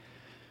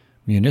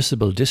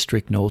Municipal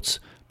District Notes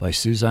by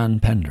Suzanne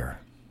Pender.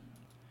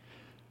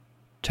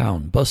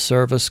 Town bus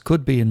service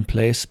could be in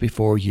place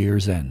before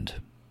year's end.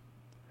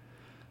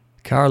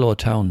 Carlow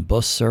Town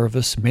bus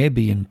service may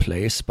be in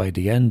place by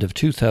the end of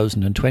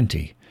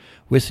 2020,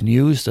 with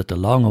news that the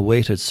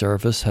long-awaited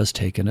service has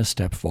taken a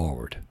step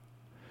forward.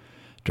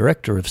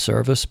 Director of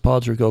Service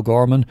Padraig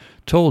O'Gorman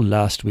told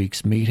last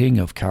week's meeting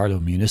of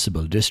Carlow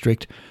Municipal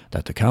District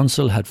that the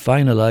council had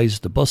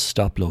finalised the bus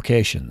stop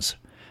locations,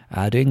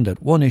 adding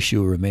that one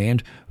issue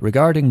remained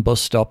regarding bus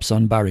stops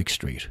on Barrack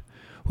Street,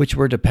 which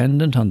were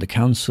dependent on the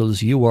council's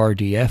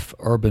URDF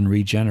Urban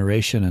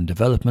Regeneration and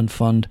Development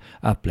Fund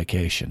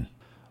application.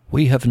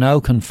 We have now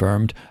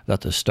confirmed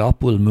that the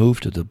stop will move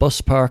to the bus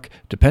park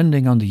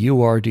depending on the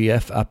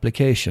URDF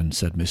application,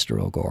 said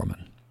Mr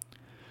O'Gorman.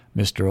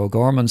 Mr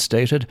O'Gorman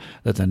stated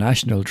that the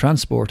National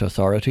Transport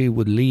Authority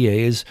would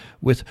liaise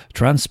with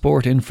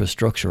Transport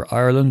Infrastructure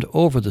Ireland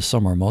over the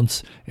summer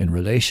months in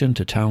relation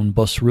to town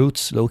bus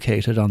routes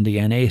located on the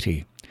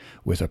N80,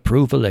 with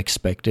approval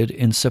expected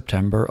in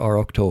September or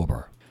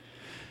October.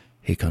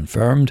 He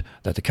confirmed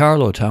that the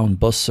Carlow Town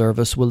bus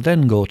service will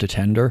then go to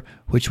tender,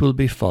 which will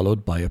be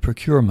followed by a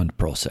procurement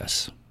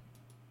process.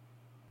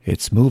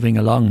 It's moving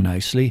along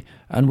nicely,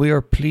 and we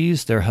are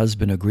pleased there has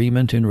been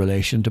agreement in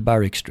relation to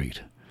Barrack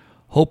Street.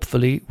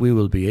 Hopefully we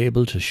will be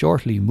able to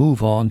shortly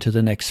move on to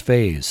the next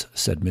phase,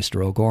 said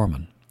Mr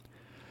O'Gorman.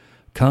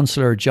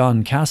 Councillor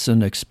John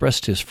Casson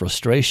expressed his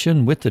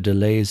frustration with the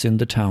delays in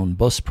the town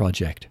bus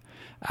project,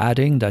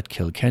 adding that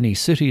Kilkenny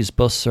City's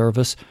bus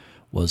service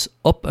was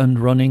up and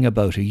running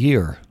about a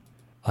year.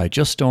 I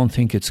just don't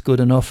think it's good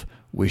enough.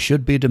 We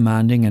should be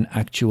demanding an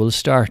actual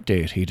start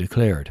date, he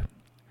declared.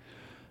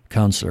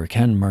 Councillor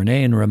Ken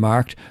Murnane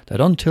remarked that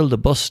until the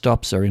bus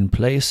stops are in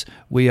place,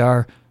 we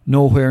are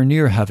nowhere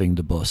near having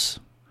the bus,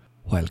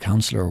 while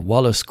Councillor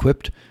Wallace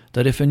quipped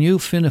that if a new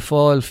Fianna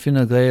Fáil,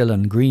 Fine Gael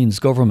and Greens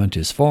government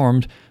is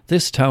formed,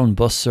 this town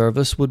bus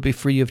service would be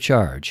free of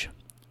charge.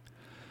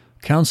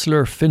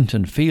 Councillor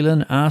Fintan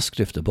Phelan asked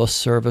if the bus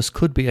service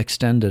could be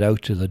extended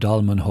out to the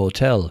Dolman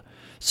Hotel,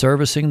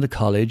 servicing the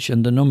college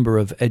and the number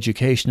of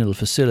educational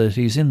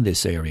facilities in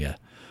this area,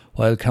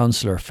 while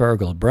Councillor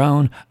Fergal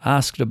Brown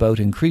asked about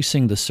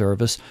increasing the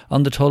service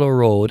on the Tullow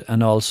Road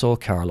and also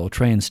Carlow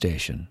train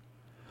station.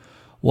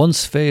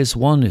 Once Phase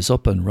 1 is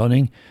up and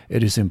running,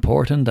 it is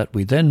important that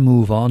we then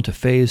move on to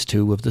Phase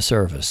 2 of the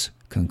service,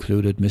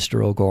 concluded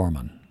Mr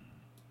O'Gorman.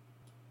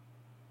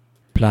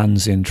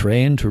 Plans in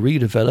train to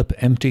redevelop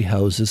empty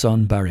houses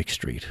on Barrack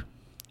Street.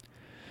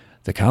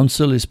 The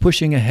council is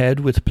pushing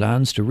ahead with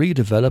plans to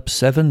redevelop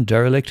 7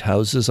 derelict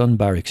houses on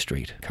Barrack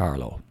Street,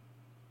 Carlow.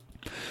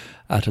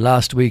 At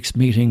last week's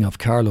meeting of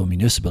Carlow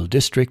Municipal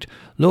District,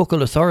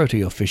 local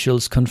authority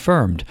officials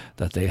confirmed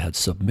that they had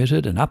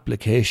submitted an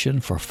application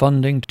for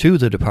funding to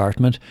the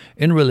department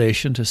in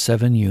relation to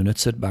 7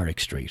 units at Barrack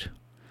Street.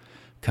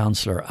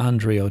 Councillor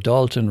Andrea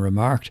Dalton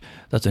remarked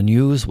that the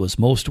news was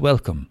most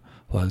welcome,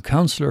 while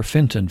Councillor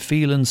Fintan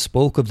Phelan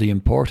spoke of the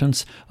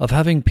importance of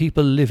having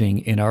people living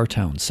in our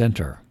town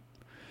centre.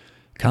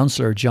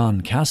 Councillor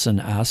John Casson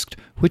asked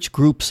which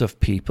groups of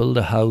people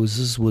the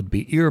houses would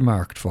be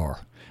earmarked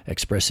for,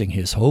 expressing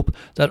his hope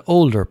that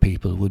older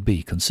people would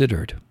be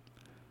considered.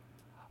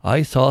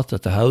 I thought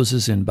that the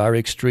houses in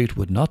Barrack Street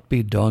would not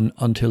be done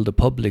until the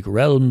public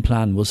realm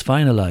plan was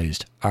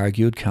finalised,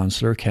 argued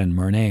Councillor Ken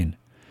Murnane.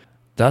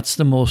 That's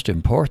the most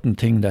important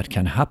thing that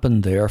can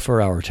happen there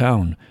for our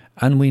town,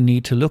 and we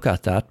need to look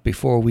at that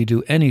before we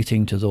do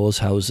anything to those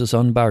houses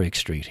on Barrack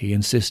Street, he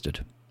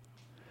insisted.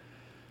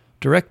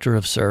 Director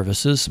of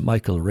Services,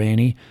 Michael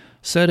Rainey,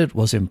 said it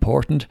was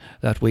important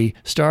that we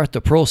start the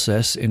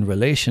process in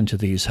relation to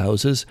these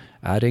houses,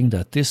 adding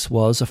that this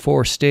was a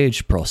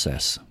 4-stage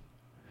process.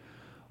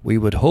 We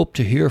would hope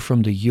to hear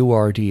from the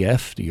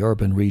URDF, the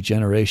Urban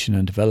Regeneration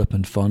and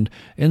Development Fund,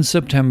 in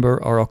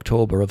September or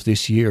October of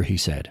this year, he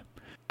said,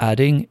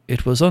 adding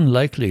it was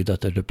unlikely that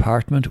the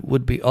department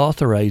would be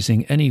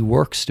authorising any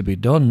works to be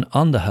done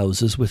on the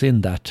houses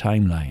within that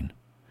timeline.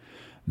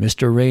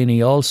 Mr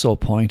Rainey also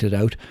pointed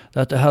out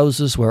that the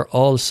houses were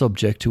all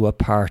subject to a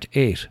Part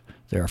 8,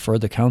 therefore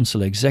the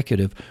council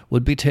executive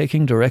would be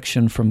taking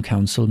direction from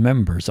council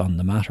members on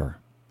the matter.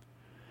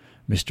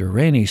 Mr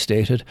Rainey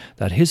stated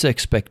that his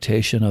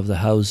expectation of the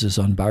houses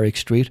on Barrack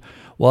Street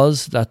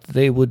was that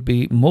they would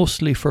be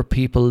mostly for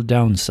people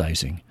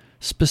downsizing,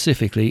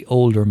 specifically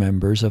older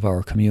members of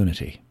our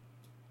community.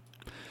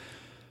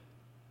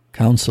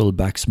 Council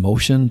backs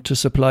motion to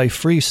supply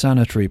free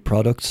sanitary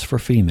products for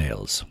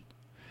females.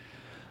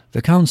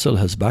 The Council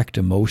has backed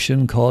a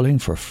motion calling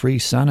for free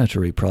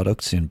sanitary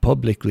products in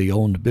publicly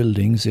owned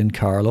buildings in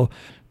Carlow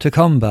to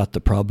combat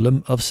the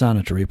problem of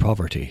sanitary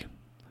poverty.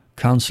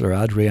 Councillor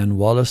Adrienne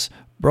Wallace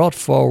brought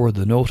forward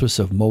the notice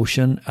of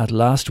motion at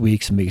last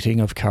week's meeting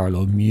of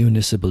Carlow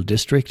Municipal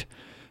District,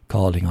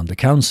 calling on the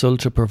Council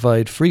to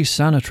provide free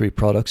sanitary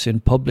products in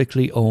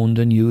publicly owned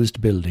and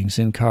used buildings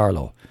in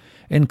Carlow,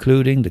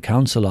 including the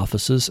Council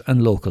offices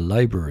and local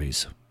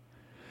libraries.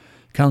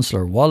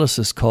 Councillor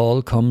Wallace's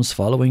call comes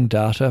following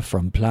data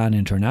from Plan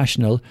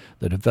International,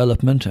 the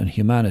development and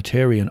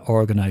humanitarian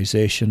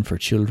organisation for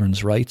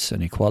children's rights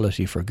and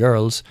equality for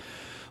girls,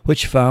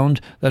 which found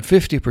that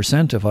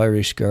 50% of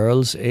Irish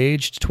girls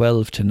aged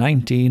 12 to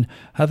 19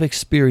 have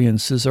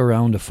experiences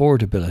around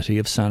affordability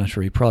of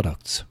sanitary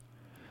products.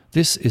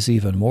 This is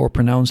even more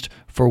pronounced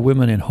for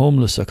women in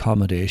homeless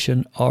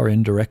accommodation or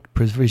in direct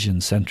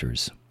provision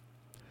centres.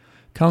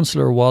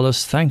 Councillor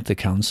Wallace thanked the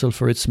Council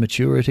for its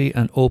maturity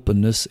and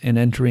openness in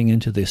entering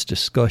into this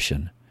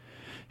discussion.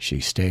 She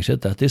stated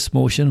that this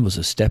motion was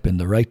a step in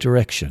the right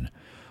direction,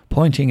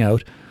 pointing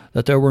out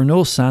that there were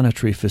no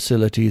sanitary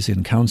facilities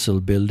in council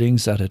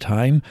buildings at a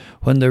time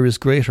when there is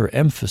greater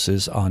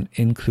emphasis on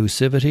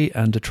inclusivity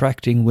and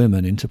attracting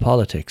women into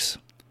politics.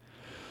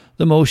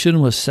 The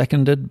motion was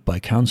seconded by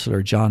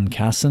Councillor John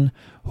Casson,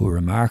 who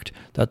remarked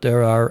that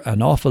there are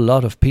an awful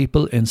lot of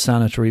people in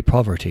sanitary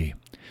poverty,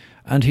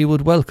 and he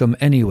would welcome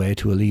any way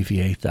to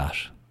alleviate that.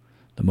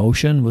 The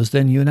motion was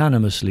then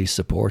unanimously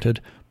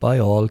supported by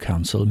all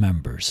council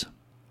members.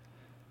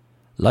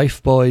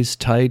 Lifebuoys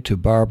tied to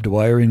barbed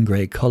wire in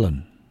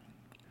Graiguecullen.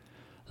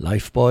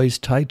 Lifebuoys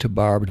tied to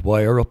barbed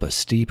wire up a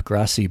steep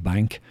grassy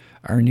bank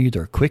are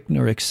neither quick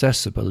nor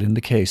accessible in the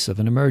case of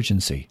an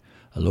emergency,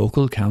 a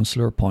local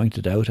councillor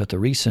pointed out at the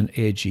recent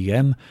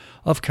AGM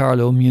of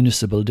Carlow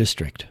Municipal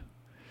District.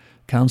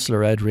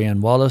 Councillor Adrian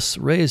Wallace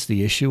raised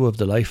the issue of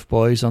the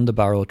lifebuoys on the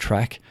Barrow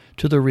track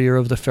to the rear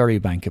of the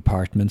Ferrybank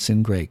apartments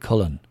in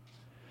Graiguecullen.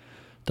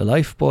 The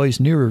lifebuoys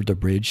nearer the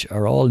bridge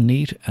are all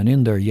neat and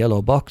in their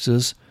yellow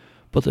boxes,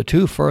 but the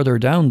two further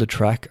down the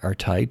track are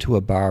tied to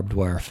a barbed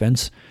wire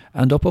fence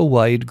and up a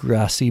wide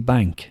grassy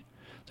bank.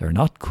 They're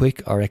not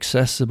quick or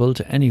accessible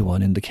to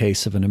anyone in the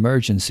case of an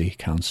emergency,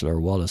 Councillor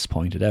Wallace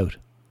pointed out.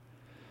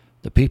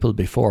 The People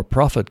Before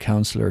Profit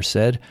councillor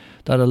said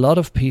that a lot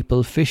of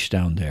people fish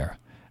down there,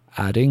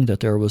 adding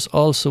that there was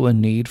also a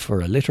need for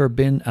a litter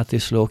bin at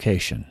this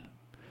location.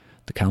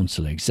 The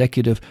council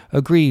executive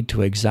agreed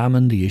to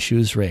examine the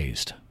issues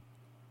raised.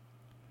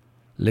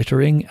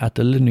 Littering at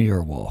the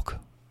Linear Walk.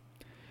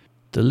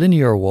 The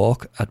Linear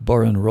Walk at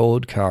Burren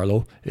Road,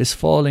 Carlow, is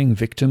falling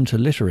victim to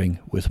littering,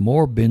 with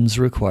more bins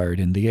required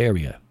in the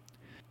area.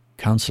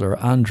 Councillor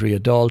Andrea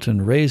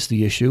Dalton raised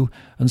the issue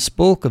and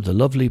spoke of the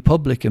lovely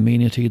public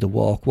amenity the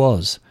walk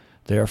was,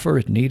 therefore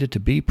it needed to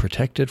be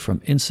protected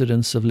from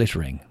incidents of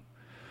littering.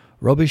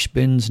 Rubbish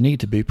bins need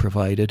to be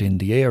provided in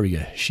the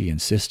area, she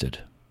insisted.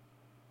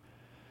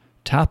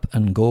 Tap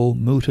and Go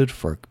mooted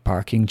for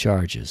parking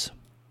charges.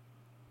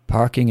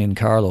 Parking in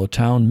Carlow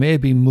Town may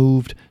be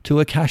moved to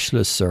a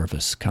cashless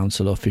service,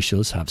 council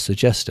officials have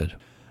suggested.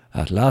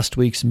 At last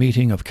week's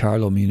meeting of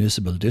Carlow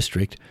Municipal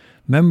District,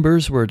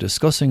 members were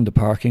discussing the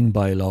parking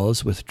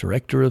bylaws with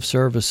Director of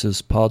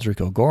Services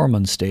Padraig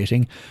O'Gorman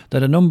stating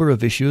that a number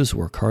of issues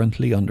were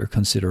currently under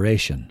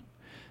consideration.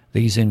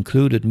 These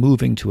included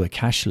moving to a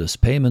cashless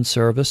payment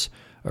service,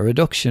 a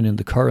reduction in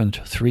the current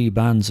 3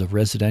 bands of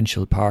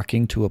residential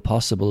parking to a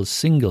possible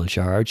single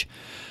charge,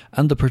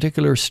 and the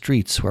particular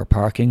streets where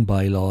parking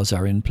bylaws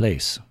are in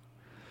place.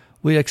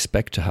 We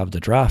expect to have the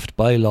draft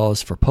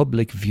bylaws for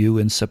public view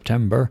in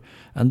September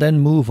and then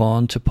move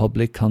on to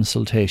public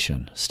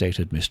consultation,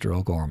 stated Mr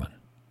O'Gorman.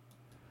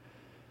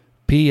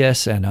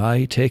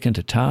 PSNI taken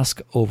to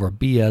task over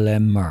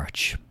BLM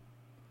March.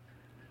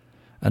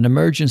 An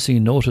emergency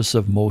notice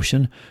of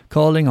motion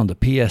calling on the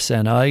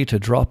PSNI to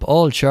drop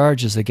all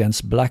charges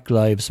against Black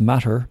Lives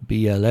Matter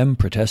BLM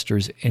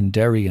protesters in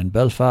Derry and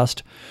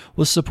Belfast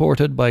was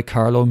supported by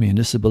Carlow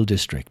Municipal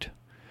District.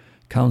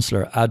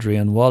 Councillor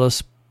Adrian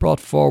Wallace brought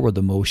forward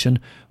the motion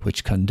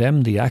which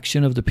condemned the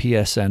action of the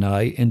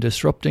PSNI in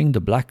disrupting the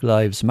Black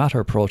Lives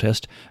Matter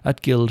protest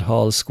at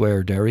Guildhall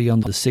Square, Derry on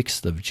the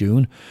 6th of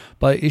June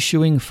by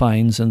issuing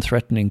fines and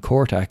threatening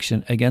court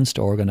action against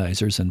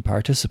organisers and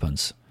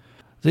participants.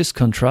 This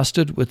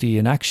contrasted with the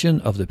inaction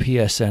of the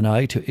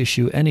PSNI to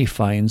issue any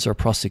fines or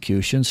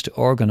prosecutions to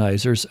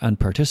organisers and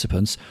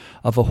participants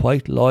of a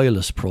white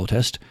loyalist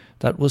protest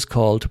that was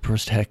called to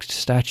protect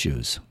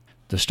statues.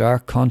 The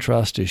stark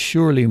contrast is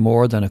surely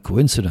more than a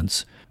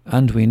coincidence,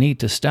 and we need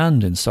to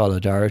stand in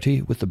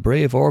solidarity with the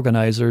brave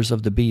organisers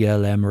of the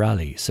BLM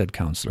rally, said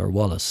Councillor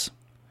Wallace.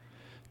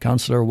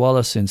 Councillor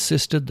Wallace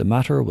insisted the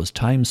matter was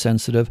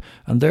time-sensitive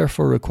and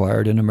therefore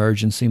required an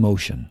emergency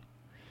motion.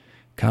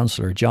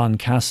 Councillor John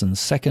Casson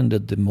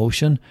seconded the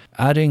motion,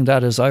 adding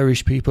that as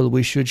Irish people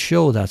we should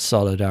show that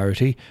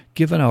solidarity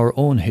given our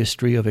own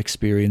history of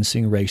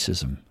experiencing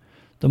racism.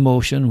 The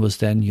motion was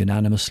then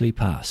unanimously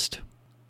passed.